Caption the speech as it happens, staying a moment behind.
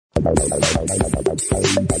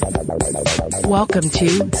Welcome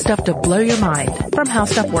to Stuff to Blow Your Mind from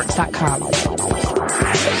HowStuffWorks.com.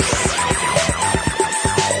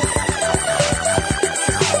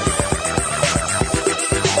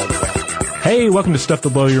 Hey, welcome to Stuff to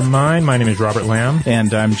Blow Your Mind. My name is Robert Lamb.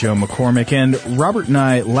 And I'm Joe McCormick. And Robert and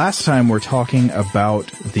I, last time were talking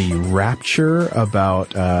about the rapture,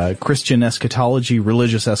 about Christian eschatology,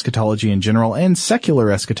 religious eschatology in general, and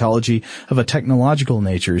secular eschatology of a technological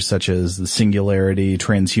nature, such as the singularity,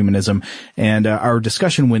 transhumanism. And our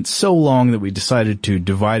discussion went so long that we decided to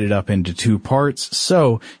divide it up into two parts.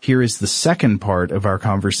 So here is the second part of our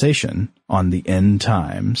conversation on the end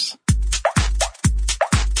times.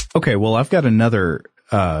 Okay, well, I've got another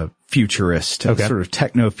futurist, sort of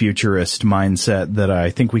techno-futurist mindset that I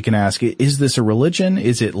think we can ask. Is this a religion?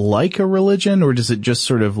 Is it like a religion? Or does it just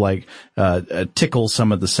sort of like tickle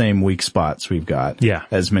some of the same weak spots we've got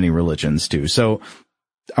as many religions do? So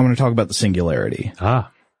I want to talk about the singularity.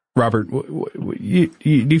 Robert, do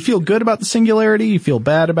you feel good about the singularity? You feel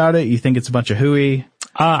bad about it? You think it's a bunch of hooey?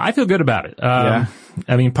 I feel good about it.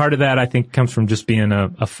 I mean, part of that I think comes from just being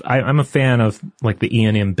I'm a fan of like the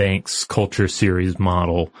E&M Banks culture series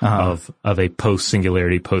model of a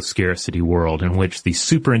post-singularity, post-scarcity world in which the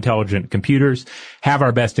super intelligent computers have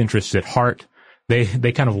our best interests at heart.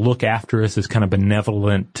 They kind of look after us as kind of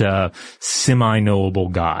benevolent, semi-knowable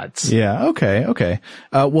gods. Yeah, okay.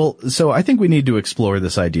 Well, so I think we need to explore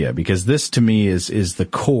this idea because this to me is the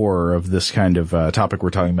core of this kind of topic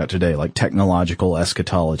we're talking about today, like technological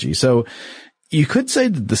eschatology. So you could say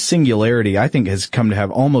that the singularity, I think, has come to have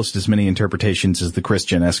almost as many interpretations as the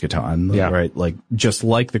Christian eschaton, right? Like, just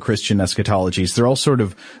like the Christian eschatologies, they're all sort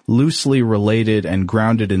of loosely related and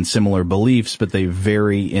grounded in similar beliefs, but they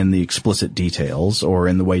vary in the explicit details or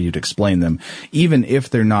in the way you'd explain them, even if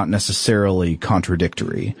they're not necessarily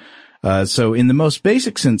contradictory. So in the most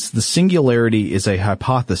basic sense, the singularity is a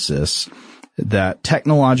hypothesis that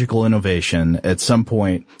technological innovation at some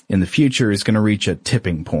point in the future is going to reach a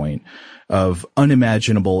tipping point of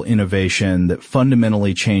unimaginable innovation that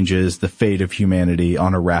fundamentally changes the fate of humanity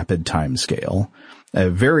on a rapid time scale.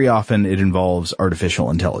 Very often it involves artificial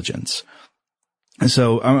intelligence.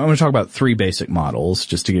 So I'm going to talk about three basic models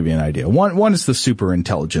just to give you an idea. One is the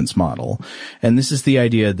superintelligence model. And this is the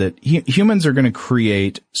idea that humans are going to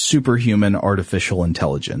create superhuman artificial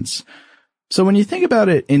intelligence. So when you think about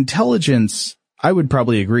it, intelligence, I would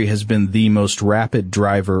probably agree, has been the most rapid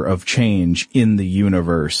driver of change in the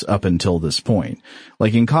universe up until this point.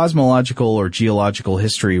 Like in cosmological or geological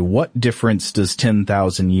history, what difference does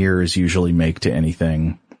 10,000 years usually make to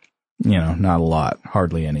anything? You know, not a lot,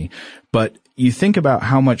 hardly any. But you think about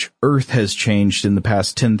how much Earth has changed in the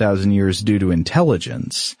past 10,000 years due to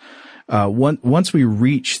intelligence. Once we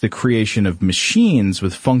reach the creation of machines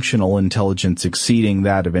with functional intelligence exceeding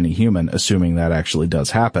that of any human, assuming that actually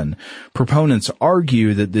does happen, proponents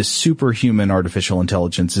argue that this superhuman artificial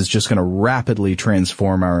intelligence is just going to rapidly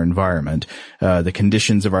transform our environment. The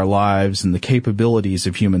conditions of our lives and the capabilities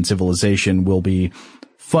of human civilization will be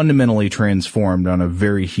fundamentally transformed on a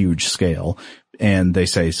very huge scale. And they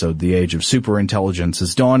say, so the age of superintelligence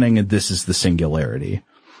is dawning, and this is the singularity.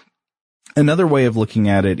 Another way of looking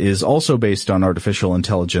at it is also based on artificial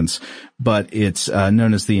intelligence, but it's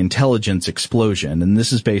known as the intelligence explosion. And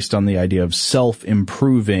this is based on the idea of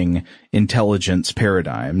self-improving intelligence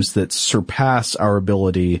paradigms that surpass our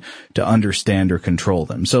ability to understand or control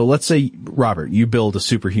them. So let's say, Robert, you build a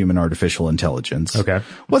superhuman artificial intelligence. Okay.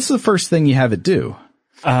 What's the first thing you have it do?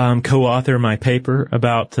 Co-author my paper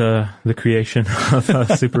about the creation of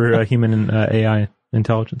superhuman AI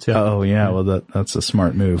intelligence. Yeah. Oh, yeah. Well, that's a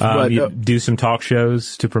smart move. Do some talk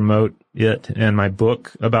shows to promote it and my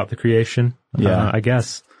book about the creation. I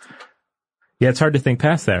guess. Yeah, it's hard to think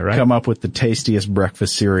past that, right? Come up with the tastiest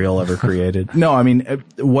breakfast cereal ever created. No, I mean,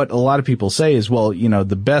 what a lot of people say is, well, you know,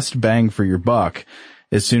 the best bang for your buck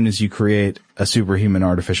as soon as you create a superhuman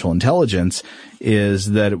artificial intelligence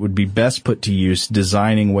is that it would be best put to use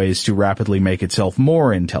designing ways to rapidly make itself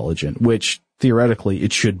more intelligent, which theoretically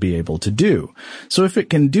it should be able to do. So if it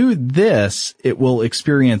can do this, it will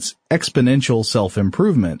experience exponential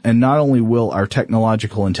self-improvement. And not only will our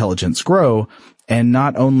technological intelligence grow, and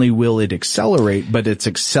not only will it accelerate, but its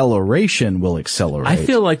acceleration will accelerate. I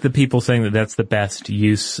feel like the people saying that that's the best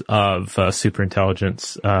use of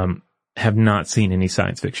superintelligence have not seen any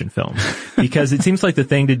science fiction films. Because it seems like the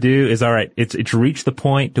thing to do is, all right, it's reached the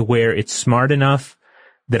point to where it's smart enough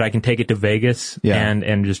that I can take it to Vegas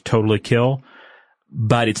and just totally kill.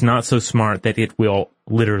 But it's not so smart that it will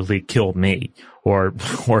literally kill me or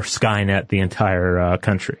Skynet the entire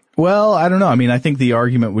country. Well, I don't know. I mean, I think the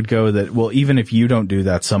argument would go that, well, even if you don't do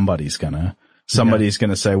that, somebody's gonna. Somebody's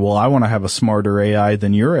going to say, well, I want to have a smarter AI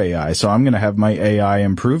than your AI, so I'm going to have my AI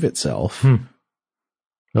improve itself.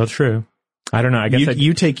 Well, true. I don't know. I guess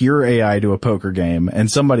you take your AI to a poker game,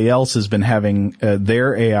 and somebody else has been having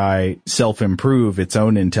their AI self-improve its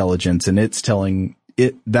own intelligence, and it's telling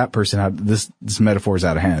that person how this metaphor is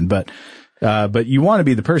out of hand. But you want to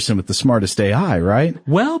be the person with the smartest AI, right?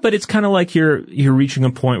 Well, but it's kind of like you're reaching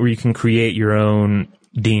a point where you can create your own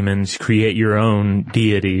demons, create your own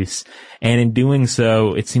deities, and in doing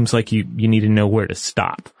so, it seems like you need to know where to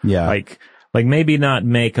stop. Yeah. Like maybe not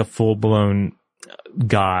make a full-blown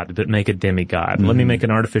God, but make a demigod. Let me make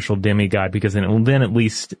an artificial demigod, because then at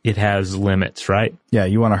least it has limits, right? Yeah,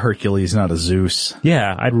 you want a Hercules, not a Zeus.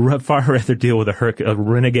 Yeah, I'd far rather deal with a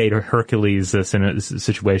renegade or Hercules in a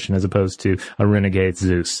situation as opposed to a renegade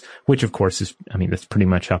Zeus, which of course is, that's pretty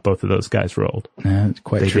much how both of those guys rolled.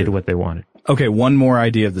 Quite They true. did what they wanted. Okay, one more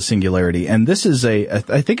idea of the singularity, and this is I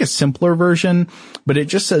think a simpler version, but it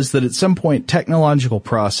just says that at some point technological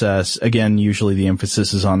process, again, usually the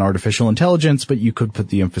emphasis is on artificial intelligence, but you could put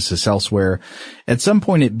the emphasis elsewhere. At some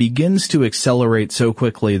point it begins to accelerate so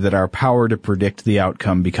quickly that our power to predict the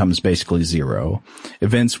outcome becomes basically zero.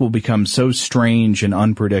 Events will become so strange and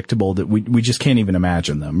unpredictable that we just can't even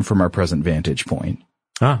imagine them from our present vantage point.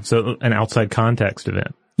 So an outside context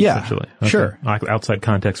event. Yeah, Okay. sure. Outside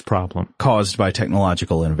context problem. Caused by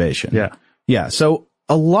technological innovation. Yeah. Yeah, so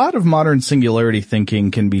a lot of modern singularity thinking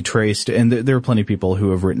can be traced, and there are plenty of people who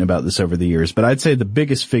have written about this over the years, but I'd say the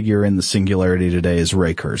biggest figure in the singularity today is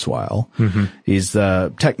Ray Kurzweil. He's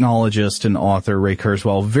the technologist and author, Ray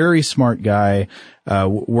Kurzweil, very smart guy,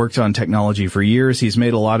 worked on technology for years. He's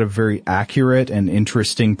made a lot of very accurate and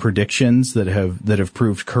interesting predictions that have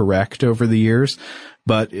proved correct over the years.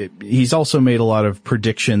 But he's also made a lot of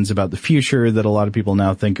predictions about the future that a lot of people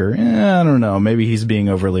now think are, I don't know, maybe he's being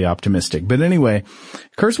overly optimistic. But anyway,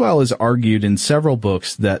 Kurzweil has argued in several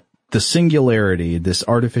books that the singularity, this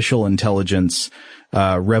artificial intelligence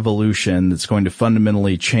revolution that's going to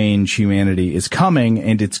fundamentally change humanity, is coming,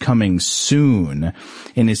 and it's coming soon.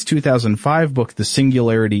 In his 2005 book, The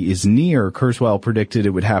Singularity is Near, Kurzweil predicted it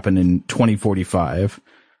would happen in 2045.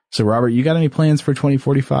 So, Robert, you got any plans for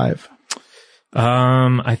 2045?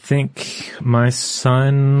 I think my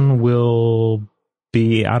son will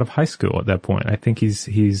be out of high school at that point. I think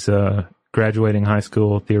he's graduating high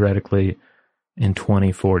school theoretically in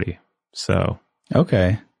 2040. So.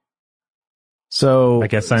 Okay. So I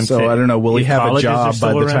guess I don't know. Will he have a job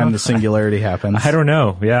by the time the singularity happens? I don't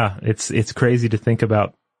know. Yeah. It's crazy to think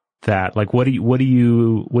about that. Like, what do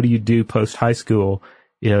you do post high school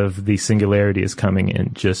if the singularity is coming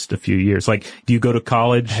in just a few years? Like, do you go to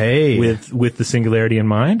college with the singularity in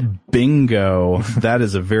mind? Bingo. That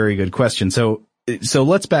is a very good question. So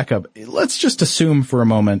let's back up. Let's just assume for a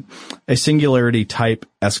moment a singularity type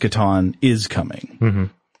eschaton is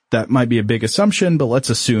coming. That might be a big assumption, but let's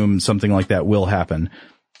assume something like that will happen.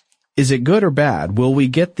 Is it good or bad? Will we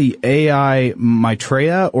get the AI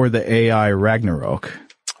Maitreya or the AI Ragnarok?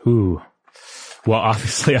 Ooh. Well,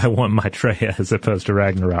 obviously I want Maitreya as opposed to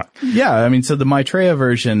Ragnarok. Yeah, so the Maitreya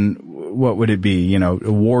version, what would it be?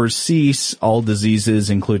 Wars cease, all diseases,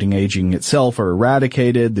 including aging itself, are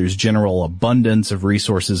eradicated, there's general abundance of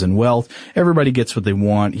resources and wealth, everybody gets what they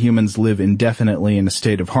want, humans live indefinitely in a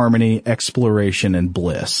state of harmony, exploration, and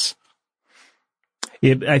bliss.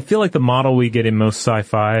 I feel like the model we get in most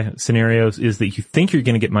sci-fi scenarios is that you think you're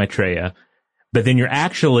going to get Maitreya, but then you're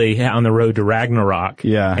actually on the road to Ragnarok.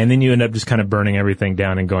 Yeah. And then you end up just kind of burning everything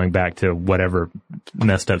down and going back to whatever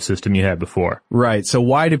messed up system you had before. Right. So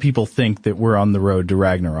why do people think that we're on the road to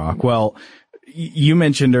Ragnarok? Well, you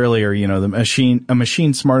mentioned earlier, a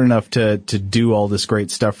machine smart enough to do all this great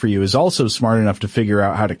stuff for you is also smart enough to figure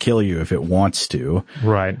out how to kill you if it wants to.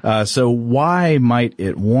 Right. So why might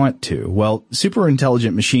it want to? Well, super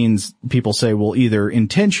intelligent machines, people say, will either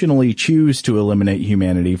intentionally choose to eliminate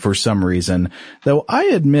humanity for some reason, though I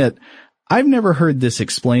admit I've never heard this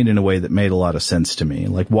explained in a way that made a lot of sense to me,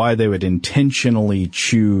 like why they would intentionally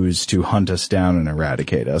choose to hunt us down and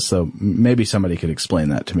eradicate us. So maybe somebody could explain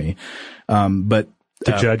that to me. But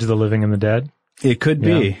to judge the living and the dead? It could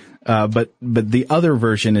be. But the other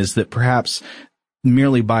version is that perhaps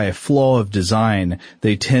merely by a flaw of design,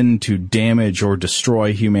 they tend to damage or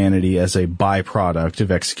destroy humanity as a byproduct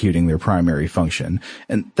of executing their primary function.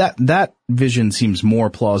 And that vision seems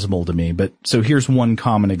more plausible to me. But so here's one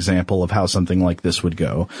common example of how something like this would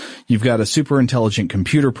go. You've got a super intelligent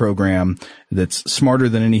computer program that's smarter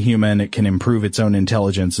than any human. It can improve its own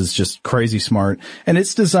intelligence. It's just crazy smart. And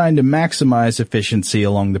it's designed to maximize efficiency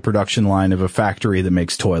along the production line of a factory that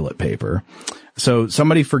makes toilet paper. So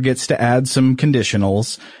somebody forgets to add some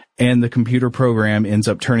conditionals, and the computer program ends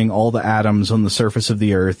up turning all the atoms on the surface of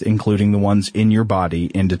the earth, including the ones in your body,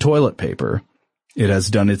 into toilet paper. It has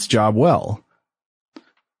done its job well.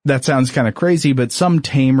 That sounds kind of crazy, but some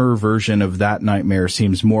tamer version of that nightmare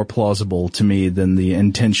seems more plausible to me than the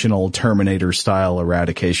intentional Terminator-style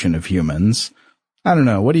eradication of humans. I don't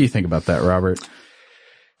know. What do you think about that, Robert?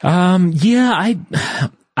 Yeah,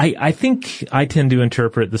 I think I tend to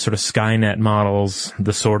interpret the sort of Skynet models,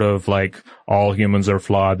 the sort of like all humans are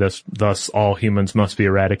flawed, thus all humans must be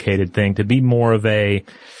eradicated thing, to be more of a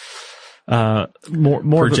more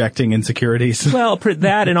projecting insecurities. Well,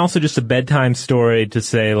 that and also just a bedtime story to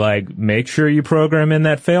say like, make sure you program in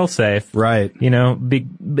that failsafe. Right. You know,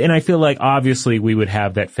 and I feel like obviously we would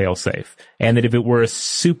have that failsafe, and that if it were a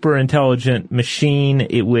super intelligent machine,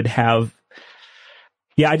 it would have.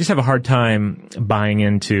 Yeah, I just have a hard time buying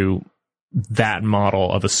into that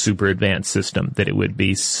model of a super advanced system, that it would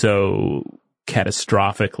be so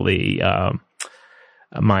catastrophically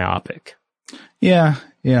myopic. Yeah.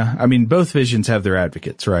 I mean, both visions have their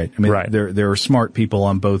advocates, right? I mean, right. There are smart people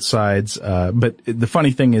on both sides. But the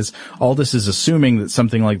funny thing is, all this is assuming that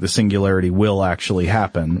something like the singularity will actually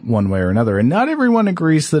happen one way or another. And not everyone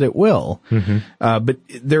agrees that it will. Mm-hmm. But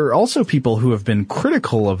there are also people who have been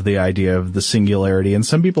critical of the idea of the singularity, and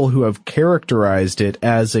some people who have characterized it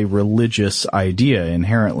as a religious idea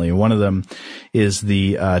inherently. One of them is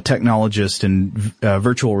the technologist and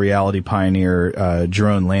virtual reality pioneer,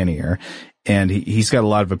 Jaron Lanier. And he's got a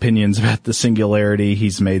lot of opinions about the singularity.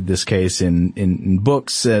 He's made this case in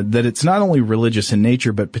books that it's not only religious in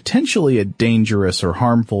nature, but potentially a dangerous or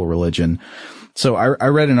harmful religion. So I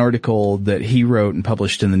read an article that he wrote and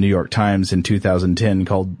published in the New York Times in 2010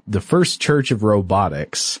 called "The First Church of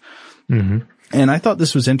Robotics." Mm-hmm. And I thought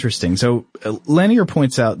this was interesting. So Lanier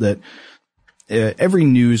points out that every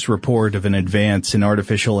news report of an advance in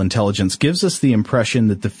artificial intelligence gives us the impression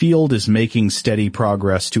that the field is making steady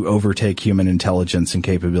progress to overtake human intelligence and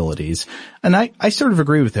capabilities. And I sort of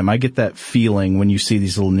agree with him. I get that feeling when you see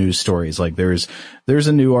these little news stories, like there's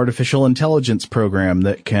a new artificial intelligence program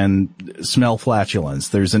that can smell flatulence.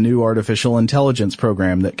 There's a new artificial intelligence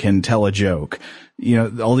program that can tell a joke. You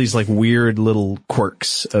know, all these like weird little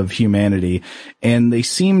quirks of humanity, and they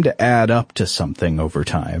seem to add up to something over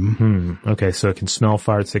time. Okay, so it can smell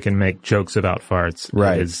farts, it can make jokes about farts.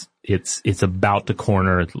 Right. It's about to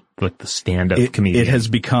corner like the stand-up comedian. It has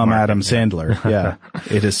become market. Adam Sandler. Yeah.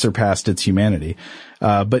 It has surpassed its humanity.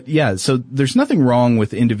 But yeah, so there's nothing wrong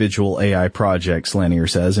with individual AI projects, Lanier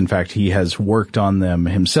says. In fact, he has worked on them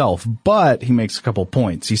himself, but he makes a couple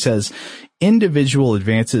points. He says, individual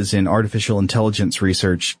advances in artificial intelligence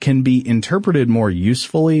research can be interpreted more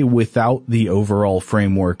usefully without the overall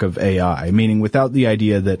framework of AI, meaning without the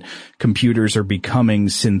idea that computers are becoming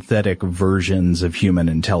synthetic versions of human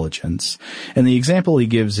intelligence. And the example he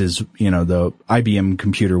gives is, the IBM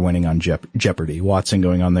computer winning on Jeopardy, Watson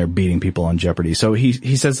going on there beating people on Jeopardy. So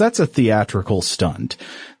he says that's a theatrical stunt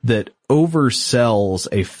that oversells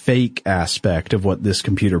a fake aspect of what this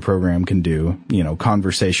computer program can do,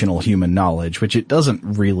 conversational human knowledge, which it doesn't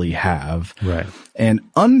really have. Right. And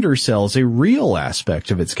undersells a real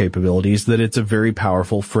aspect of its capabilities, that it's a very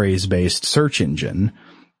powerful phrase-based search engine.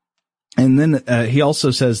 And then he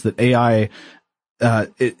also says that AI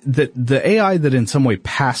that the AI that in some way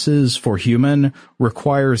passes for human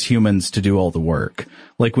requires humans to do all the work.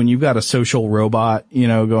 Like when you've got a social robot,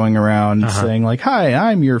 going around saying like, "Hi,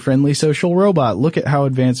 I'm your friendly social robot. Look at how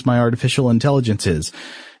advanced my artificial intelligence is."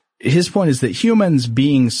 His point is that humans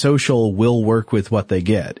being social will work with what they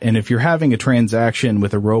get. And if you're having a transaction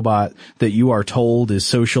with a robot that you are told is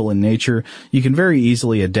social in nature, you can very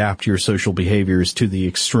easily adapt your social behaviors to the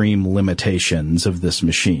extreme limitations of this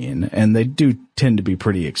machine. And they do tend to be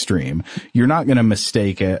pretty extreme. You're not going to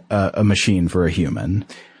mistake a machine for a human.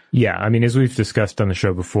 Yeah, I mean, as we've discussed on the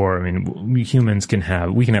show before, I mean, humans can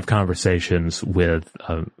have conversations with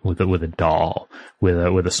a doll,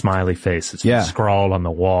 with a smiley face that's scrawled on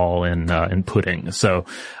the wall in pudding. So,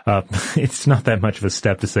 it's not that much of a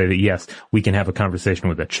step to say that yes, we can have a conversation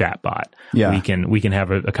with a chatbot. Yeah. We can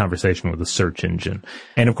have a conversation with a search engine.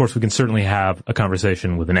 And of course, we can certainly have a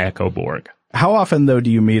conversation with an Echo Borg. How often though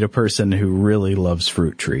do you meet a person who really loves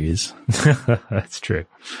fruit trees? That's true.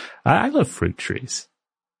 I love fruit trees.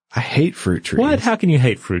 I hate fruit trees. What? How can you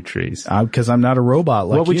hate fruit trees? Because I'm not a robot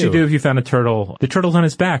like you. What would you do if you found a turtle? The turtle's on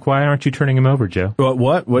his back. Why aren't you turning him over, Joe?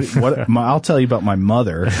 What? I'll tell you about my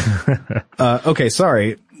mother. Okay,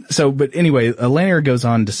 sorry. So, but anyway, Lanier goes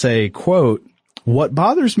on to say, quote, What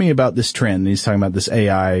bothers me about this trend, he's talking about this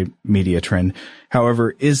AI media trend,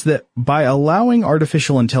 however, is that by allowing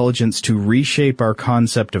artificial intelligence to reshape our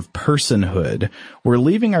concept of personhood, we're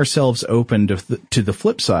leaving ourselves open to the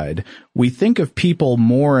flip side. We think of people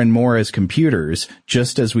more and more as computers,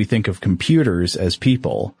 just as we think of computers as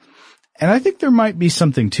people. And I think there might be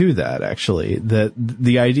something to that, actually, that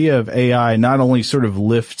the idea of AI not only sort of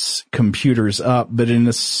lifts computers up, but in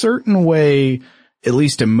a certain way, at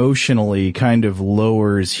least emotionally, kind of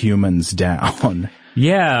lowers humans down.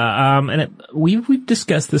 Yeah, and we've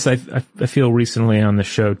discussed this, I feel, recently on the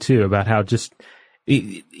show, too, about how just,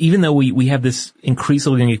 even though we have this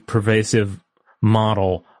increasingly pervasive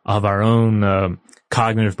model of our own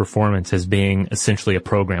cognitive performance as being essentially a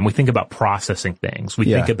program. We think about processing things. We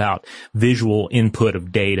think about visual input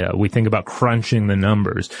of data. We think about crunching the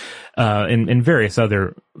numbers, and various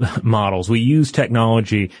other models. We use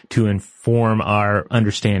technology to inform our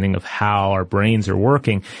understanding of how our brains are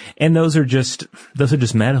working. And those are just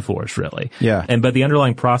metaphors, really. Yeah. But the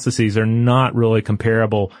underlying processes are not really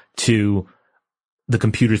comparable to the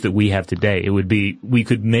computers that we have today. It would be, we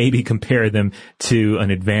could maybe compare them to an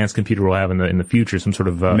advanced computer we'll have in the future, some sort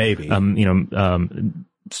of,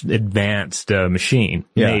 advanced, machine.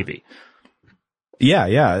 Yeah. Maybe.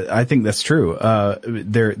 Yeah, I think that's true.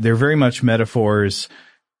 They're very much metaphors.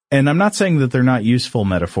 And I'm not saying that they're not useful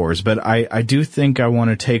metaphors, but I do think I want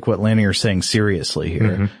to take what Lanier's saying seriously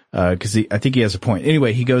here, because I think he has a point.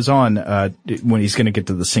 Anyway, he goes on, when he's going to get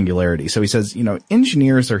to the singularity. So he says,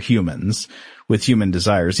 engineers are humans with human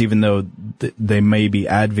desires, even though they may be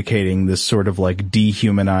advocating this sort of like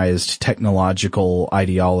dehumanized technological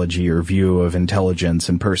ideology or view of intelligence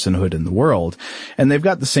and personhood in the world. And they've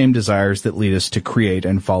got the same desires that lead us to create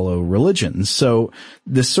and follow religions. So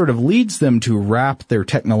this sort of leads them to wrap their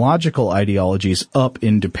technological ideologies up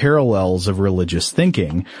into parallels of religious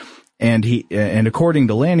thinking. And according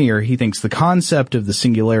to Lanier, he thinks the concept of the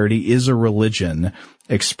singularity is a religion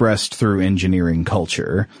expressed through engineering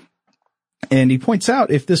culture. And he points out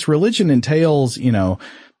if this religion entails,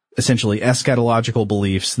 essentially eschatological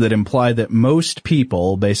beliefs that imply that most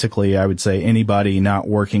people, basically, I would say anybody not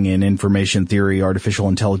working in information theory, artificial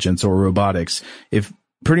intelligence, or robotics, if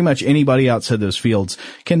pretty much anybody outside those fields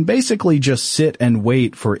can basically just sit and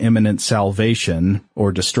wait for imminent salvation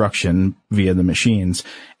or destruction via the machines,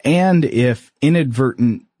 and if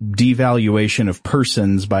inadvertent devaluation of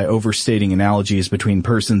persons by overstating analogies between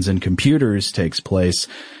persons and computers takes place,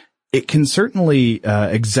 it can certainly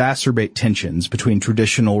exacerbate tensions between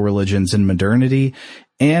traditional religions and modernity,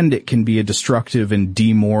 and it can be a destructive and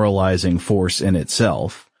demoralizing force in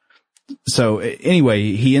itself. So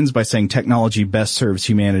anyway, he ends by saying technology best serves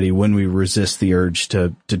humanity when we resist the urge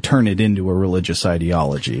to turn it into a religious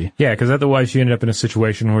ideology. Yeah, because otherwise you end up in a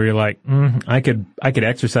situation where you're like, I could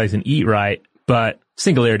exercise and eat right, but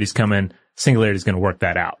singularity's coming. Singularity's going to work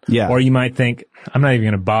that out. Yeah. Or you might think, I'm not even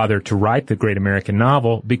going to bother to write the Great American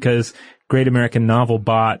Novel because Great American Novel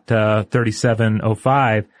bought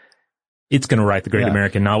 3705. It's going to write the Great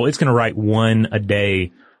American Novel. It's going to write one a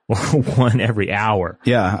day or one every hour.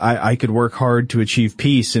 Yeah, I could work hard to achieve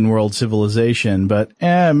peace in world civilization, but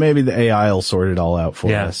maybe the AI will sort it all out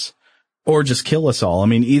for us. Or just kill us all. I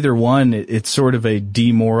mean, either one, it's sort of a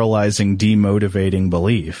demoralizing, demotivating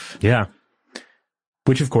belief. Yeah.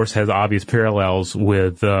 Which, of course, has obvious parallels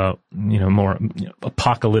with, more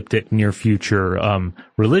apocalyptic, near future,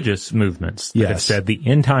 religious movements that have said the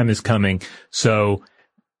end time is coming. So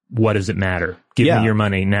what does it matter? Give me your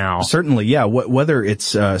money now. Certainly. Yeah. Whether it's,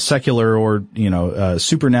 secular or,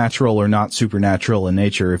 supernatural or not supernatural in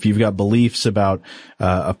nature, if you've got beliefs about,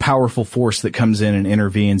 a powerful force that comes in and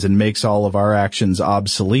intervenes and makes all of our actions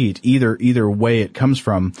obsolete, either way it comes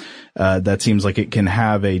from, that seems like it can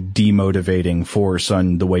have a demotivating force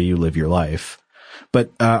on the way you live your life. But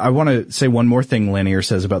I want to say one more thing Lanier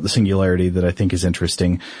says about the singularity that I think is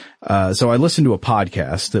interesting. So I listened to a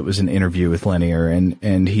podcast that was an interview with Lanier,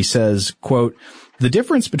 and he says, quote, "The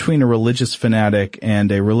difference between a religious fanatic and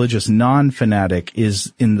a religious non-fanatic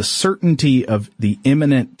is in the certainty of the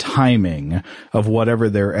imminent timing of whatever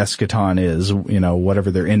their eschaton is, whatever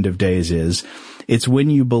their end of days is. It's when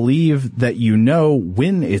you believe that you know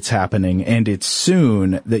when it's happening and it's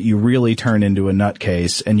soon that you really turn into a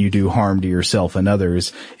nutcase and you do harm to yourself and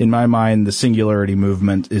others. In my mind, the singularity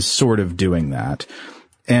movement is sort of doing that."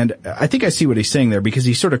 And I think I see what he's saying there, because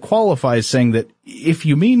he sort of qualifies saying that if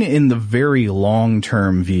you mean in the very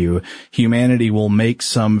long-term view, humanity will make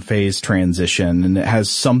some phase transition and it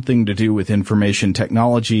has something to do with information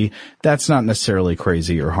technology, that's not necessarily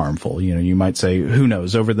crazy or harmful. You might say, who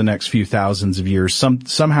knows, over the next few thousands of years,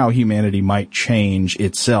 somehow humanity might change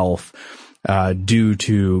itself due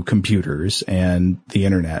to computers and the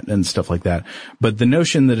internet and stuff like that. But the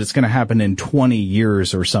notion that it's going to happen in 20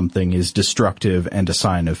 years or something is destructive and a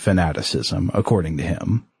sign of fanaticism, according to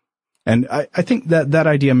him. And I think that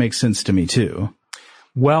idea makes sense to me too.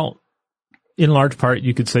 Well, in large part,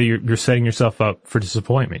 you could say you're setting yourself up for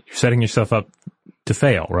disappointment. You're setting yourself up to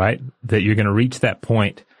fail, right? That you're going to reach that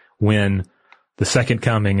point when the second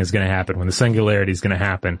coming is going to happen, when the singularity is going to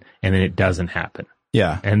happen, and then it doesn't happen.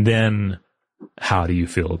 Yeah. And then how do you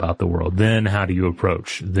feel about the world? Then how do you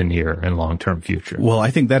approach the near and long-term future? Well,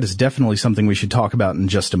 I think that is definitely something we should talk about in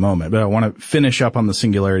just a moment, but I want to finish up on the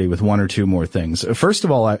singularity with one or two more things. First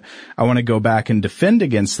of all, I want to go back and defend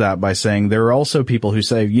against that by saying there are also people who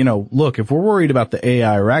say, look, if we're worried about the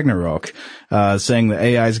AI Ragnarok, saying the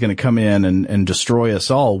AI is going to come in and destroy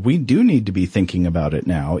us all, we do need to be thinking about it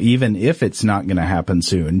now, even if it's not going to happen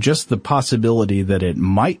soon. Just the possibility that it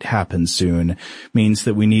might happen soon means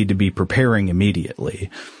that we need to be preparing immediately.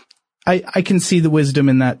 I can see the wisdom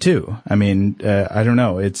in that too. I mean, I don't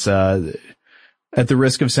know. It's, at the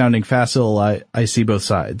risk of sounding facile, I see both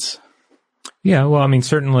sides. Yeah. Well, I mean,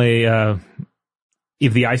 certainly,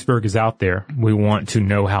 if the iceberg is out there, we want to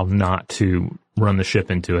know how not to run the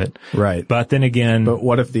ship into it. Right. But then again. But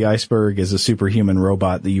what if the iceberg is a superhuman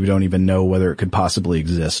robot that you don't even know whether it could possibly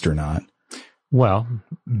exist or not? Well,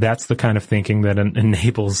 that's the kind of thinking that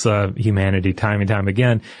enables humanity time and time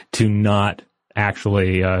again to not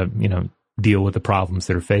actually, deal with the problems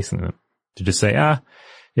that are facing them. To just say,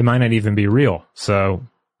 it might not even be real. So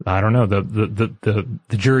I don't know. The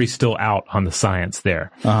jury's still out on the science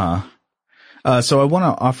there. So I want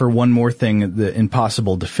to offer one more thing, the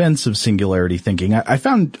impossible defense of singularity thinking. I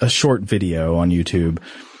found a short video on YouTube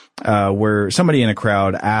where somebody in a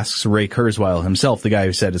crowd asks Ray Kurzweil himself, the guy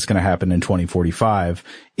who said it's going to happen in 2045,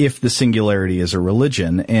 if the singularity is a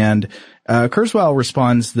religion. And Kurzweil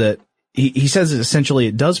responds that he says that essentially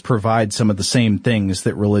it does provide some of the same things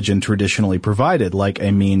that religion traditionally provided, like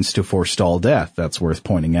a means to forestall death. That's worth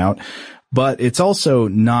pointing out. But it's also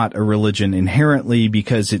not a religion inherently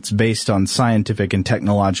because it's based on scientific and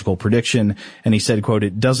technological prediction. And he said, quote,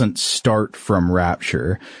 it doesn't start from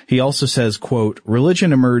rapture. He also says, quote,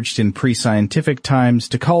 religion emerged in pre-scientific times.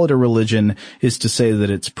 To call it a religion is to say that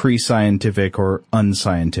it's pre-scientific or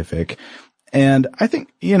unscientific. And I think,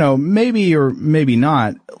 maybe or maybe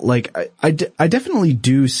not, like, I definitely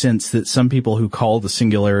do sense that some people who call the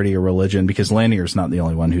singularity a religion, because Lanier's not the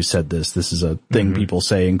only one who said this. This is a thing people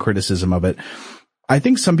say in criticism of it. I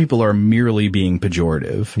think some people are merely being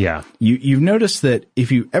pejorative. Yeah. You've noticed that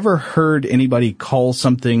if you ever heard anybody call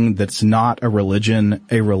something that's not a religion,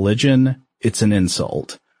 it's an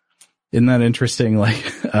insult. Isn't that interesting? Like,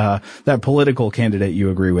 that political candidate you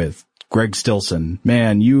agree with, Greg Stilson.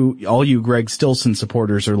 Man, all you Greg Stilson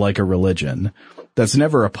supporters are like a religion. That's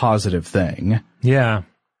never a positive thing. Yeah.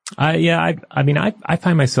 I mean, I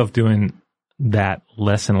find myself doing that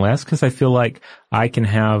less and less because I feel like I can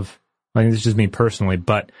have, this is just me personally,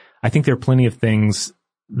 but I think there are plenty of things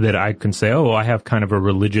that I can say, I have kind of a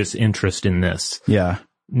religious interest in this. Yeah.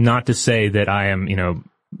 Not to say that I am,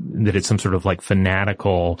 that it's some sort of like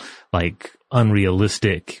fanatical, like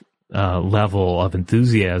unrealistic level of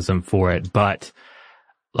enthusiasm for it, but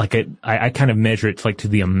like I kind of measure it like to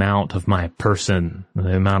the amount of my person,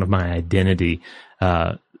 the amount of my identity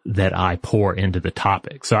that I pour into the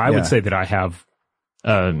topic. So I would say that I have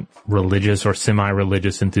religious or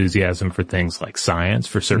semi-religious enthusiasm for things like science,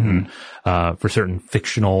 for certain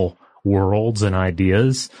fictional worlds and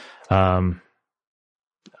ideas.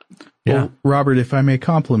 Well, Robert, if I may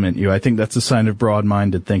compliment you, I think that's a sign of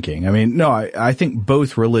broad-minded thinking. I mean, no, I think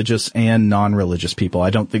both religious and non-religious people, I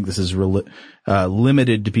don't think this is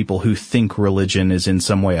limited to people who think religion is in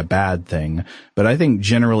some way a bad thing, but I think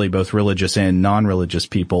generally both religious and non-religious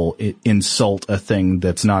people insult a thing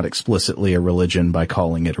that's not explicitly a religion by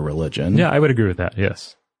calling it a religion. Yeah, I would agree with that,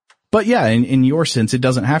 yes. But yeah, in your sense, it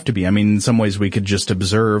doesn't have to be. I mean, in some ways we could just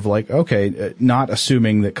observe, like, okay, not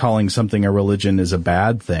assuming that calling something a religion is a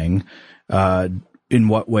bad thing. In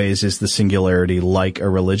what ways is the singularity like a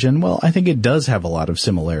religion? Well, I think it does have a lot of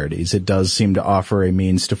similarities. It does seem to offer a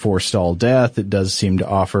means to forestall death. It does seem to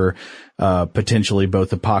offer potentially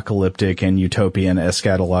both apocalyptic and utopian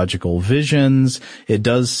eschatological visions. It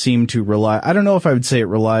does seem to rely, I don't know if I would say it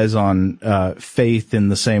relies on faith in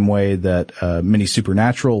the same way that many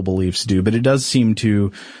supernatural beliefs do, but it does seem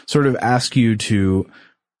to sort of ask you to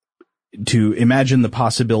imagine the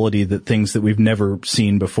possibility that things that we've never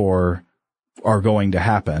seen before are going to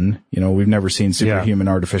happen. We've never seen superhuman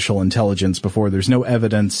artificial intelligence before. There's no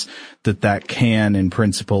evidence that can in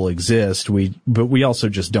principle exist. But we also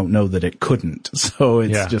just don't know that it couldn't. So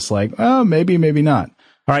it's just like, maybe, maybe not.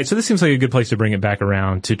 All right, so this seems like a good place to bring it back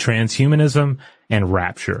around to transhumanism and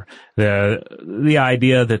rapture. The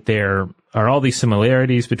idea that there are all these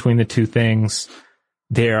similarities between the two things.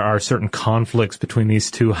 There are certain conflicts between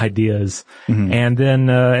these two ideas. Mm-hmm. And then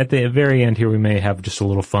at the very end here, we may have just a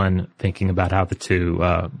little fun thinking about how the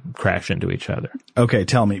two crash into each other. Okay,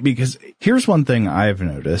 tell me, because here's one thing I've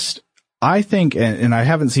noticed. I think, and I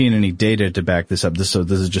haven't seen any data to back this up, so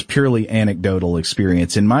this is just purely anecdotal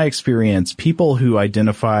experience. In my experience, people who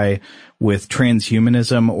identify with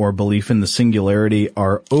transhumanism or belief in the singularity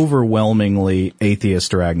are overwhelmingly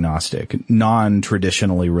atheist or agnostic,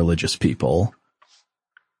 non-traditionally religious people.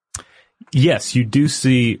 Yes, you do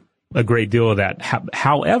see a great deal of that.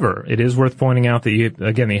 However, it is worth pointing out that you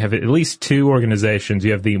have at least two organizations.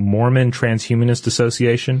 You have the Mormon Transhumanist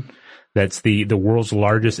Association. That's the world's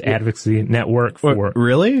largest advocacy network for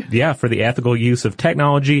really? Yeah, for the ethical use of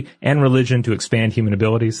technology and religion to expand human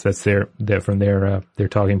abilities. That's their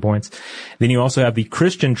talking points. Then you also have the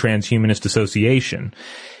Christian Transhumanist Association.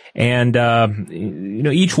 And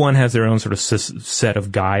each one has their own sort of set of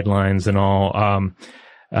guidelines and all.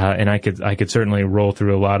 And I could certainly roll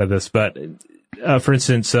through a lot of this, but for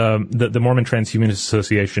instance, the Mormon Transhumanist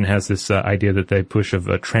Association has this idea that they push of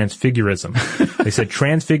transfigurism. They say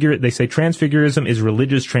transfigurism is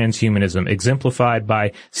religious transhumanism, exemplified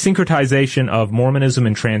by syncretization of Mormonism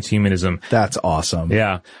and transhumanism. That's awesome.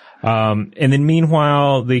 Yeah. And then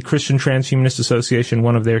meanwhile, the Christian Transhumanist Association,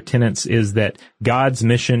 one of their tenets is that God's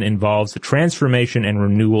mission involves the transformation and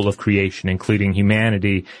renewal of creation, including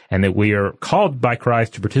humanity, and that we are called by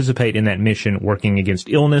Christ to participate in that mission, working against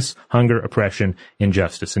illness, hunger, oppression,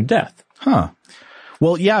 injustice, and death. Huh.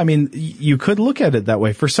 Well, yeah, I mean, you could look at it that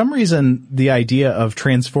way. For some reason, the idea of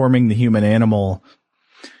transforming the human animal,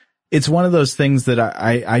 it's one of those things that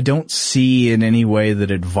I don't see in any way that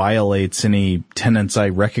it violates any tenets I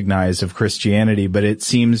recognize of Christianity, but it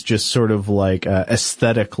seems just sort of like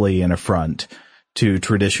aesthetically an affront to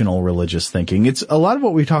traditional religious thinking. It's a lot of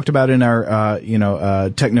what we talked about in our,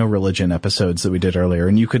 techno-religion episodes that we did earlier.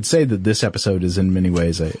 And you could say that this episode is in many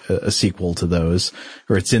ways a sequel to those,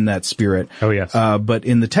 or it's in that spirit. Oh, yes. But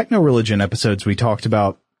in the techno-religion episodes, we talked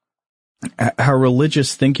about how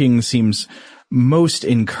religious thinking seems most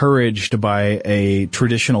encouraged by a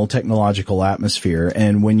traditional technological atmosphere.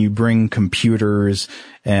 And when you bring computers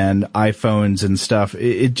and iPhones and stuff,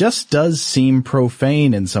 it just does seem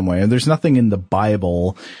profane in some way. And there's nothing in the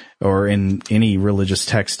Bible or in any religious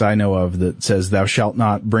text I know of that says thou shalt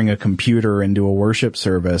not bring a computer into a worship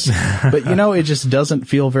service. But it just doesn't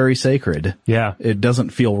feel very sacred. Yeah. It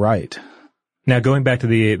doesn't feel right. Now, going back to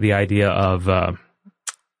the idea of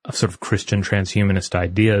sort of Christian transhumanist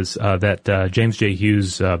ideas, that James J.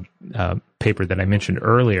 Hughes paper that I mentioned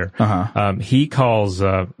earlier, he calls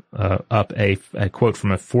up a quote from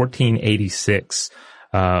a 1486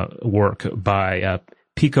 work by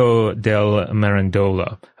Pico del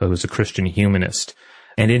Mirandola, who was a Christian humanist,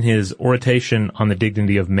 and in his Oration on the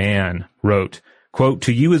Dignity of Man wrote, quote,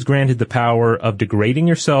 "To you is granted the power of degrading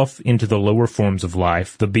yourself into the lower forms of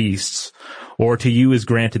life, the beasts, or to you is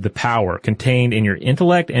granted the power contained in your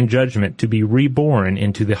intellect and judgment to be reborn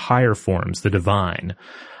into the higher forms, the divine."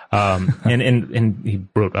 And he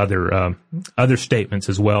wrote other statements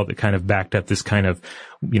as well that kind of backed up this kind of,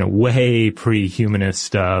 way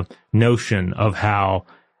pre-humanist, notion of how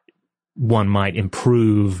one might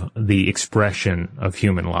improve the expression of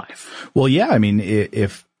human life. Well, yeah, I mean,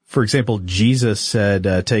 if, for example, Jesus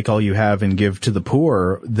said, take all you have and give to the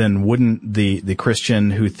poor, then wouldn't the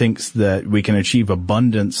Christian who thinks that we can achieve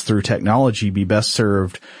abundance through technology be best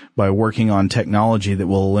served by working on technology that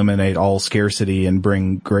will eliminate all scarcity and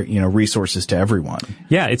bring great, resources to everyone?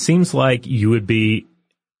 Yeah, it seems like you would be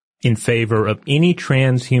in favor of any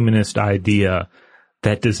transhumanist idea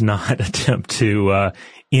that does not attempt to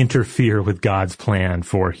interfere with God's plan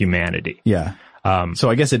for humanity. Yeah. So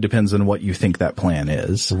I guess it depends on what you think that plan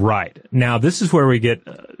is. Right. Now, this is where we get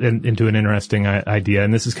into an interesting idea,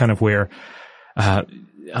 and this is kind of where,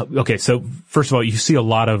 okay, so first of all, you see a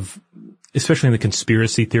lot of, especially in the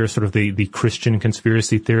conspiracy theorist, sort of the Christian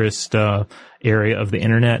conspiracy theorist area of the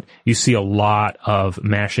internet, you see a lot of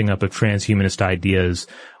mashing up of transhumanist ideas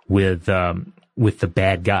with the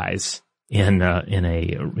bad guys in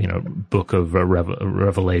a book of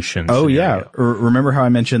Revelations. Oh, yeah. Remember how I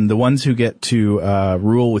mentioned the ones who get to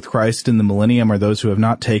rule with Christ in the millennium are those who have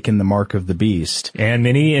not taken the mark of the beast. And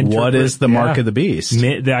many what is the mark of the beast?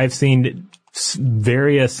 I've seen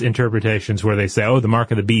various interpretations where they say, oh, the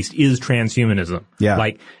mark of the beast is transhumanism. Yeah.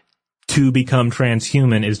 Like to become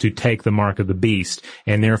transhuman is to take the mark of the beast,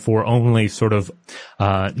 and therefore only sort of,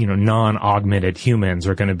 non-augmented humans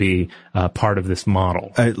are going to be part of this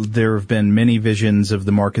model. There have been many visions of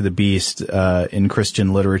the mark of the beast in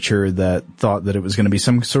Christian literature that thought that it was going to be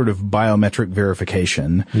some sort of biometric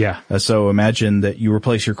verification. Yeah. So imagine that you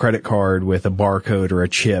replace your credit card with a barcode or a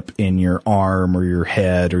chip in your arm or your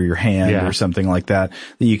head or your hand or something like that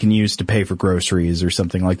you can use to pay for groceries or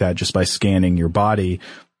something like that just by scanning your body.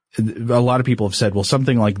 A lot of people have said, well,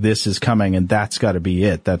 something like this is coming, and that's got to be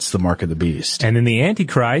it. That's the mark of the beast. And then the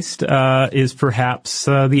Antichrist is perhaps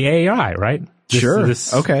the AI, right?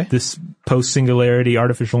 This post-singularity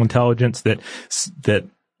artificial intelligence that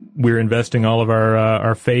we're investing all of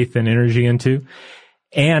our faith and energy into.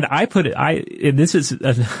 And this is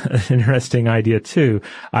an interesting idea too.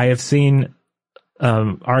 I have seen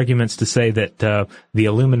arguments to say that the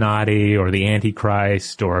Illuminati or the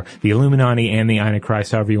Antichrist or the Illuminati and the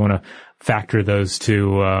Antichrist, however you want to factor those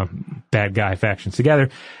two bad guy factions together,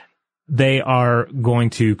 they are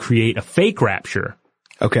going to create a fake rapture.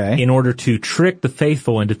 Okay. In order to trick the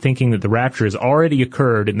faithful into thinking that the rapture has already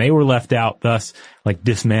occurred and they were left out, thus like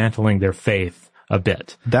dismantling their faith a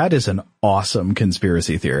bit. That is an awesome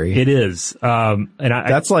conspiracy theory. It is.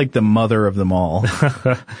 That's like the mother of them all.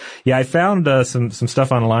 Yeah, I found some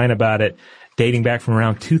stuff online about it dating back from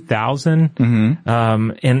around 2000.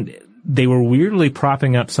 Mm-hmm. And they were weirdly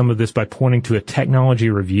propping up some of this by pointing to a Technology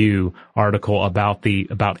Review article about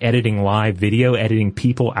editing live video, editing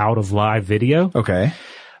people out of live video. Okay.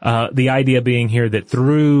 The idea being here that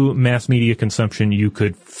through mass media consumption, you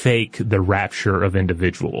could fake the rapture of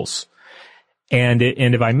individuals. And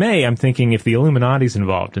if I may, I'm thinking if the Illuminati's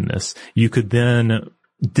involved in this, you could then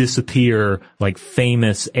disappear like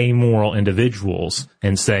famous amoral individuals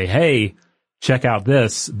and say, hey, check out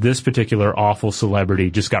this particular awful celebrity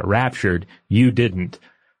just got raptured. You didn't.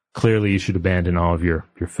 Clearly you should abandon all of your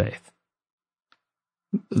faith.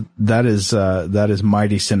 That is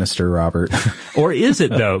mighty sinister, Robert. Or is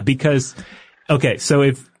it though? Because, okay, so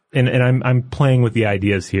I'm playing with the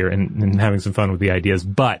ideas here and having some fun with the ideas,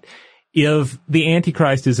 but if the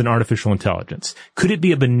Antichrist is an artificial intelligence, could it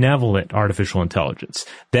be a benevolent artificial intelligence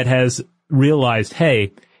that has realized,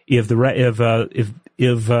 hey, if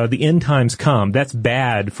the end times come, that's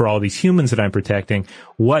bad for all these humans that I'm protecting.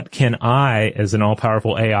 What can I, as an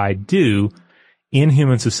all-powerful AI, do in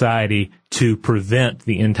human society to prevent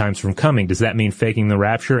the end times from coming? Does that mean faking the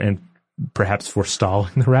rapture and perhaps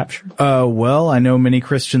forestalling the rapture? Well, I know many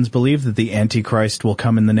Christians believe that the Antichrist will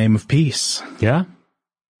come in the name of peace. Yeah.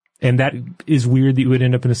 And that is weird that you would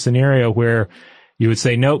end up in a scenario where you would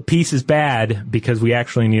say, no, peace is bad because we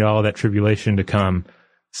actually need all of that tribulation to come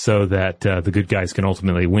so that the good guys can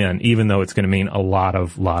ultimately win, even though it's going to mean a lot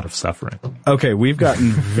of suffering. Okay, we've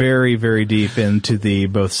gotten very, very deep into the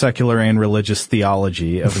both secular and religious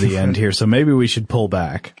theology of the end here, so maybe we should pull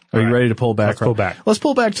back. Are you ready to pull back? Let's pull back. Let's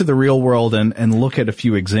pull back to the real world and look at a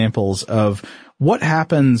few examples of what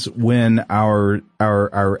happens when our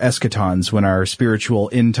eschatons, when our spiritual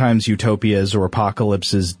end times utopias or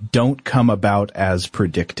apocalypses don't come about as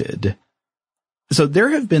predicted. So there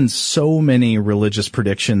have been so many religious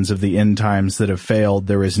predictions of the end times that have failed.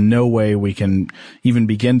 There is no way we can even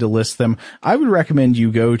begin to list them. I would recommend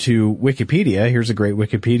you go to Wikipedia. Here's a great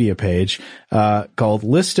Wikipedia page, called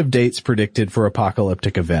List of Dates Predicted for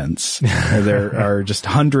Apocalyptic Events. There are just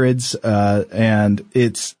hundreds, and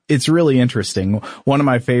it's really interesting. One of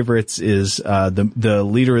my favorites is, the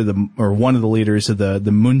leader of one of the leaders of the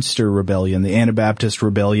Munster Rebellion, the Anabaptist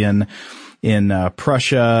Rebellion. In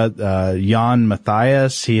Prussia, Jan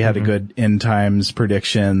Matthias, he had a good end times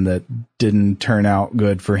prediction that didn't turn out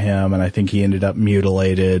good for him, and I think he ended up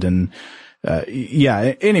mutilated. And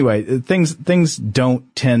anyway, things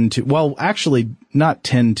don't tend to. Well, actually, not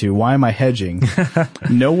tend to. Why am I hedging?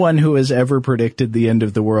 No one who has ever predicted the end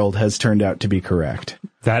of the world has turned out to be correct.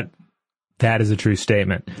 That is a true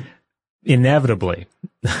statement. Inevitably,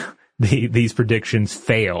 these predictions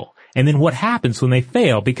fail. And then what happens when they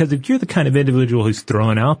fail? Because if you're the kind of individual who's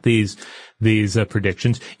throwing out these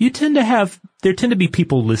predictions, there tend to be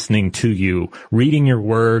people listening to you, reading your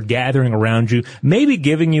word, gathering around you, maybe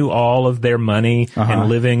giving you all of their money and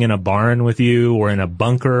living in a barn with you or in a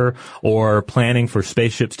bunker or planning for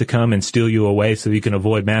spaceships to come and steal you away so you can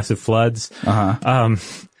avoid massive floods. And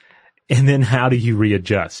then how do you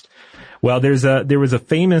readjust? Well, there was a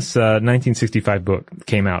famous 1965 book that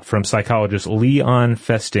came out from psychologist Leon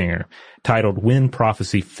Festinger titled "When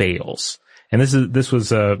Prophecy Fails," and this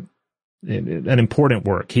was an important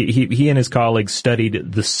work. He and his colleagues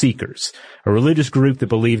studied the Seekers, a religious group that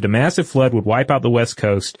believed a massive flood would wipe out the West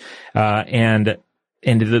Coast, and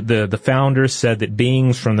the founders said that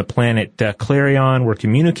beings from the planet Clarion were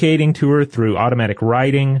communicating to her through automatic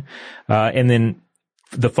writing, and then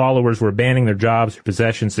the followers were abandoning their jobs, their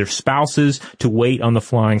possessions, their spouses to wait on the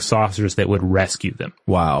flying saucers that would rescue them.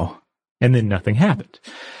 Wow. And then nothing happened.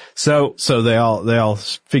 So they all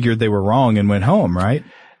figured they were wrong and went home, right?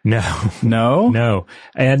 No.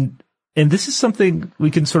 And this is something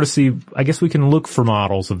we can sort of see. I guess we can look for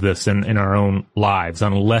models of this in our own lives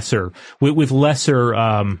on with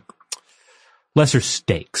lesser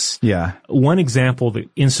stakes. Yeah. One example that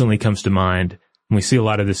instantly comes to mind, and we see a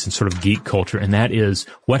lot of this in sort of geek culture, and that is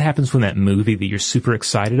what happens when that movie that you're super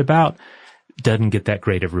excited about doesn't get that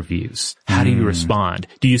great of reviews. How do you respond?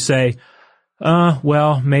 Do you say,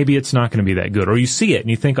 well, maybe it's not going to be that good. Or you see it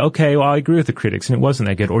and you think, okay, well, I agree with the critics and it wasn't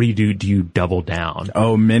that good. Or do you double down?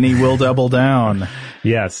 Oh, many will double down.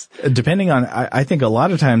 Yes. Depending on, I think a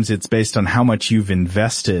lot of times it's based on how much you've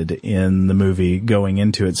invested in the movie going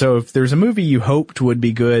into it. So if there's a movie you hoped would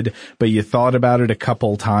be good, but you thought about it a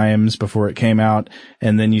couple times before it came out,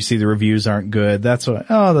 and then you see the reviews aren't good, that's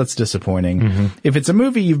disappointing. Mm-hmm. If it's a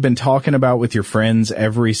movie you've been talking about with your friends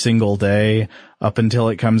every single day up until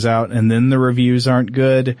it comes out, and then the reviews aren't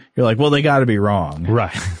good, you're like, well, they gotta be wrong.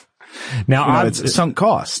 Right. Now, it's sunk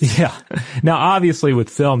cost. Yeah. Now, obviously with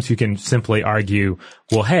films, you can simply argue,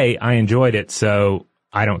 well, hey, I enjoyed it, so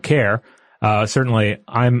I don't care. Certainly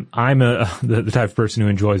I'm the type of person who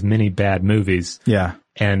enjoys many bad movies. Yeah.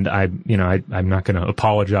 And I'm not going to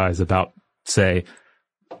apologize about, say,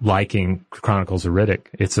 liking Chronicles of Riddick.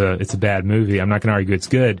 It's a bad movie. I'm not going to argue it's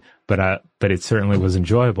good, but it certainly was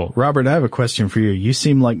enjoyable. Robert, I have a question for you. You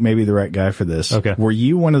seem like maybe the right guy for this. Okay. Were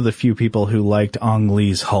you one of the few people who liked Ang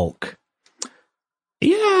Lee's Hulk?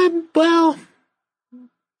 Yeah, well,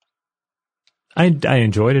 I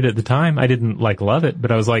enjoyed it at the time. I didn't love it,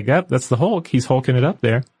 but I was like, yep, that's the Hulk. He's hulking it up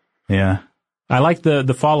there. Yeah. I like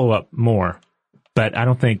the follow-up more, but I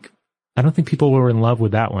don't think people were in love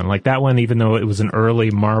with that one. Like that one, even though it was an early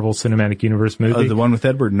Marvel Cinematic Universe movie. The one with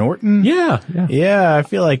Edward Norton? Yeah. Yeah, I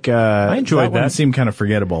feel like, I enjoyed that. One seemed kind of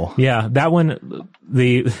forgettable. Yeah, that one,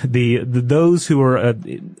 those who are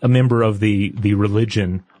a member of the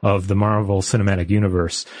religion of the Marvel Cinematic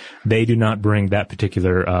Universe, they do not bring that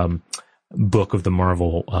particular, book of the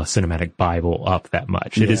Marvel Cinematic Bible up that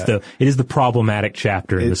much. It is the problematic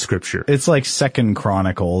chapter in the scripture. It's like Second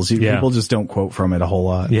Chronicles. People just don't quote from it a whole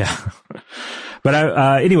lot. Yeah. But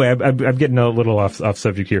anyway, I'm getting a little off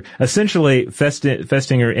subject here. Essentially,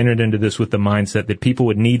 Festinger entered into this with the mindset that people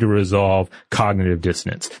would need to resolve cognitive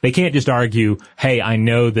dissonance. They can't just argue, hey, I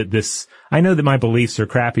know that my beliefs are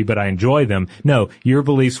crappy, but I enjoy them. No, your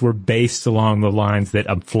beliefs were based along the lines that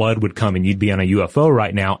a flood would come and you'd be on a UFO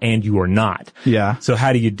right now, and you are not. Yeah. So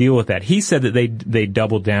how do you deal with that? He said that they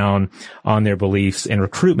doubled down on their beliefs and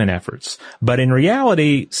recruitment efforts. But in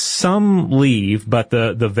reality, some leave, but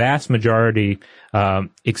the vast majority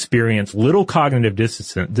experience little cognitive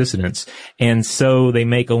dissonance, and so they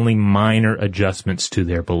make only minor adjustments to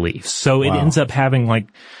their beliefs. So it ends up having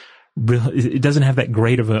it doesn't have that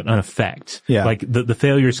great of an effect. Yeah. Like the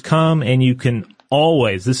failures come, and you can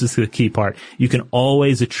always, this is the key part, you can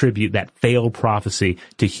always attribute that failed prophecy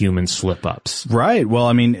to human slip-ups. Right. Well,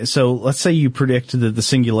 I mean, so let's say you predict that the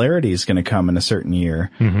singularity is going to come in a certain year,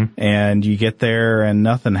 and you get there and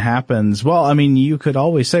nothing happens. Well, I mean, you could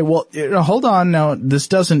always say, well, hold on now, this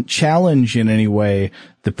doesn't challenge in any way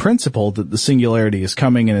the principle that the singularity is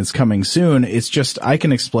coming and it's coming soon. It's just, I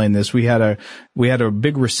can explain this. We had a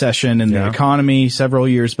big recession in the economy several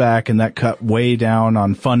years back, and that cut way down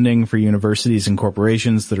on funding for universities and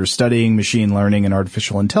corporations that are studying machine learning and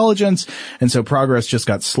artificial intelligence. And so progress just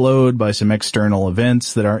got slowed by some external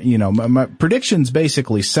events that are, my predictions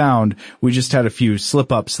basically sound. We just had a few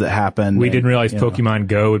slip-ups that happened. We didn't realize Pokemon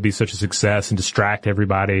Go would be such a success and distract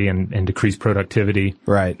everybody and decrease productivity.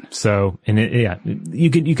 Right. So,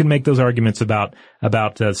 you can make those arguments about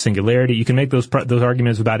singularity. You can make those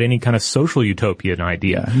arguments about any kind of social utopian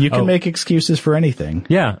idea. Yeah, you can make excuses for anything.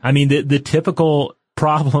 Yeah. I mean, the typical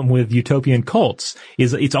problem with utopian cults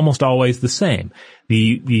is it's almost always the same.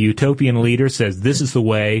 The utopian leader says, this is the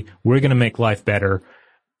way, we're going to make life better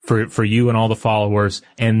for you and all the followers,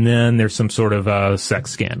 and then there's some sort of sex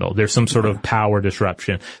scandal. There's some sort of power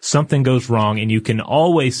disruption. Something goes wrong, and you can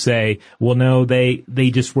always say, well, no, they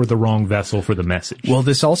just were the wrong vessel for the message. Well,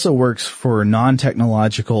 this also works for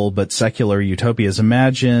non-technological but secular utopias.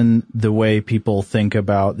 Imagine the way people think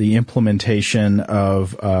about the implementation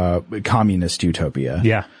of communist utopia.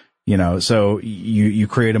 Yeah. So you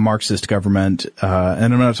create a Marxist government,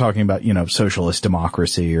 and I'm not talking about, socialist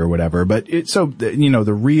democracy or whatever, but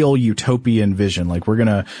the real utopian vision, like we're going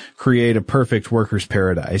to create a perfect workers'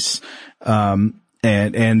 paradise.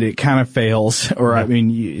 and it kind of fails, or I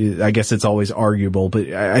mean, I guess it's always arguable,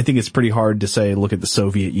 but I think it's pretty hard to say, look at the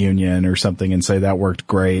Soviet Union or something and say that worked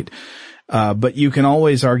great. But you can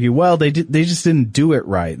always argue, well, they just didn't do it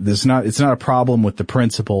right. It's not a problem with the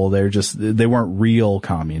principle. They weren't real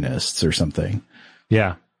communists or something.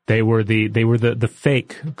 Yeah. They were the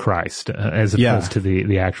fake Christ, as opposed to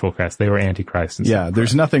the actual Christ. They were Antichrist.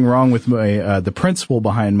 There's nothing wrong with the principle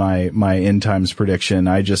behind my end times prediction.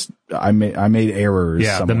 I made errors.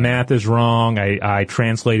 Yeah, somewhere. The math is wrong. I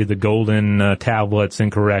translated the golden tablets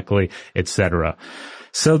incorrectly, etc.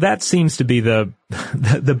 So that seems to be the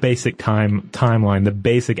basic timeline, the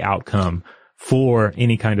basic outcome for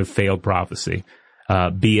any kind of failed prophecy,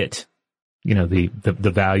 be it,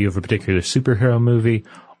 the value of a particular superhero movie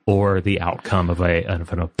or the outcome of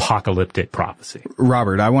an apocalyptic prophecy.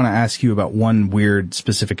 Robert, I want to ask you about one weird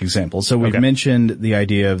specific example. So we've mentioned the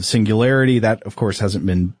idea of singularity. That, of course, hasn't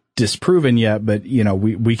been disproven yet, but,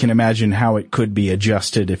 we can imagine how it could be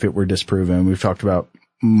adjusted if it were disproven. We've talked about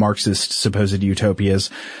Marxist supposed utopias.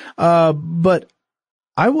 But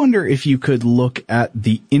I wonder if you could look at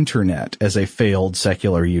the internet as a failed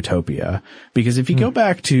secular utopia. Because if you go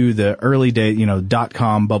back to the early day,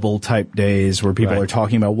 .com bubble type days where people are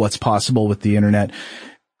talking about what's possible with the internet,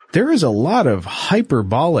 there is a lot of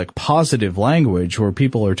hyperbolic positive language where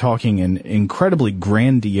people are talking in incredibly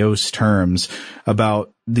grandiose terms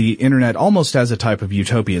about the internet almost as a type of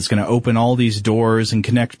utopia. It's going to open all these doors and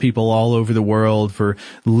connect people all over the world for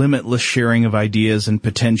limitless sharing of ideas and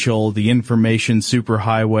potential, the information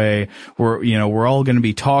superhighway where, we're all going to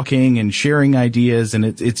be talking and sharing ideas, and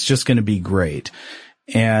it's just going to be great.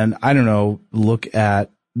 And I don't know, look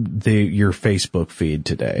at your Facebook feed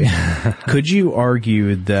today. Could you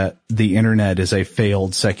argue that the internet is a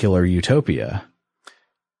failed secular utopia?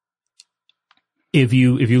 If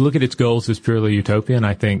you look at its goals as purely utopian,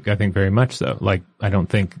 I think very much so. Like, I don't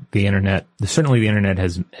think certainly the internet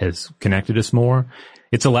has connected us more.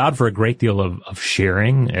 It's allowed for a great deal of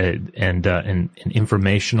sharing and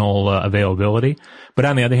informational availability. But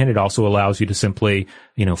on the other hand, it also allows you to simply,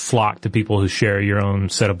 flock to people who share your own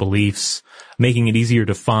set of beliefs, making it easier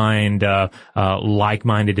to find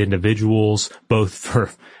like-minded individuals, both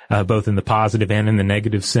in the positive and in the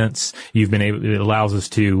negative sense. It allows us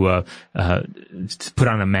to put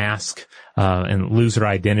on a mask and lose our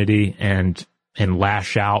identity and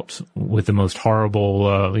lash out with the most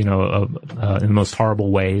horrible, in the most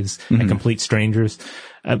horrible ways at complete strangers.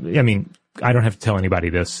 I mean, I don't have to tell anybody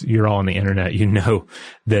this. You're all on the internet. You know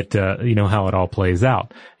that, how it all plays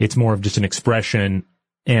out. It's more of just an expression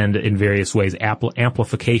and in various ways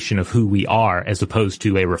amplification of who we are as opposed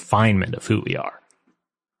to a refinement of who we are.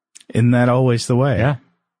 Isn't that always the way? Yeah.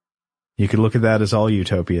 You could look at that as all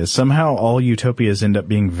utopias. Somehow all utopias end up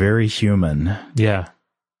being very human. Yeah.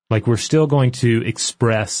 Like, we're still going to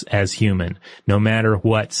express as human, no matter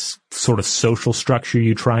what sort of social structure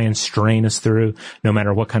you try and strain us through, no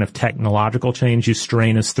matter what kind of technological change you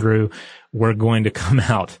strain us through, we're going to come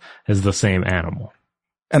out as the same animal.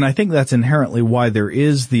 And I think that's inherently why there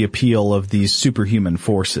is the appeal of these superhuman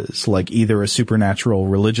forces, like either a supernatural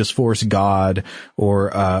religious force, God, or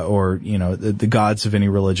the gods of any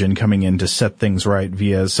religion coming in to set things right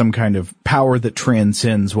via some kind of power that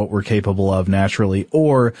transcends what we're capable of naturally,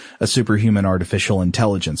 or a superhuman artificial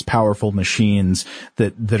intelligence, powerful machines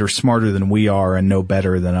that are smarter than we are and know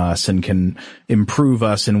better than us and can improve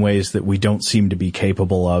us in ways that we don't seem to be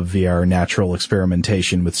capable of via our natural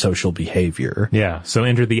experimentation with social behavior. Yeah. So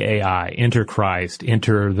enter the AI, enter Christ,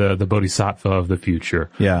 enter the Bodhisattva of the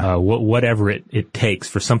future. Yeah. Whatever it takes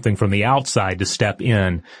for something from the outside to step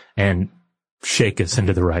in and shake us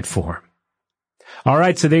into the right form. All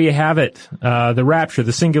right. So there you have it. The rapture,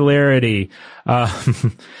 the singularity,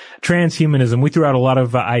 transhumanism. We threw out a lot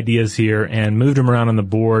of ideas here and moved them around on the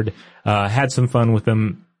board, had some fun with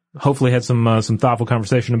them. Hopefully had some thoughtful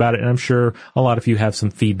conversation about it, and I'm sure a lot of you have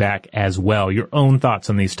some feedback as well, your own thoughts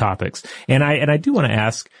on these topics. And I do want to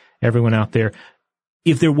ask everyone out there,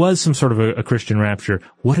 if there was some sort of a Christian rapture,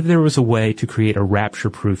 what if there was a way to create a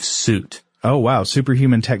rapture-proof suit? Oh, wow.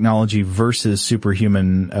 Superhuman technology versus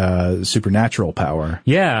supernatural power.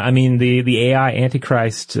 Yeah. I mean, the AI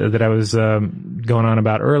Antichrist that I was going on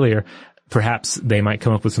about earlier, perhaps they might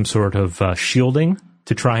come up with some sort of shielding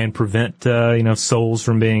to try and prevent, souls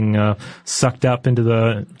from being sucked up into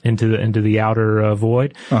the outer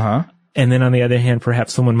void. Uh-huh. And then on the other hand,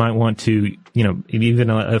 perhaps someone might want to even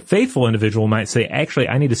a faithful individual might say, actually,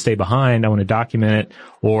 I need to stay behind. I want to document it.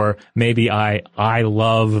 Or maybe I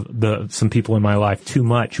love some people in my life too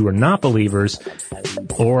much who are not believers,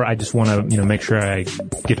 or I just want to, make sure I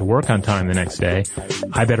get to work on time the next day.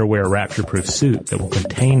 I better wear a rapture-proof suit that will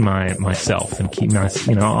contain myself and keep my,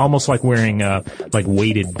 almost like wearing, like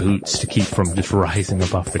weighted boots to keep from just rising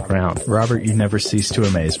above the ground. Robert, you never cease to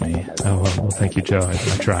amaze me. Oh, well, thank you, Joe. I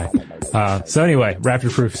try. So anyway,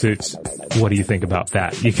 rapture-proof suits. What do you think about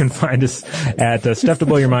that? You can find us at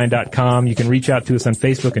stufftoblowyourmind.com. You can reach out to us on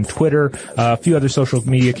Facebook and Twitter, a few other social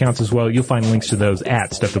media accounts as well. You'll find links to those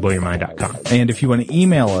at stufftoblowyourmind.com. And if you want to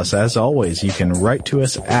email us, as always, you can write to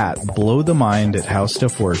us at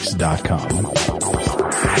blowthemind@howstuffworks.com.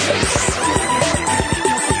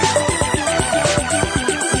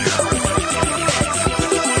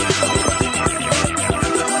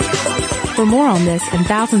 For more on this and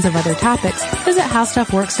thousands of other topics, visit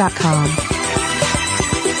howstuffworks.com.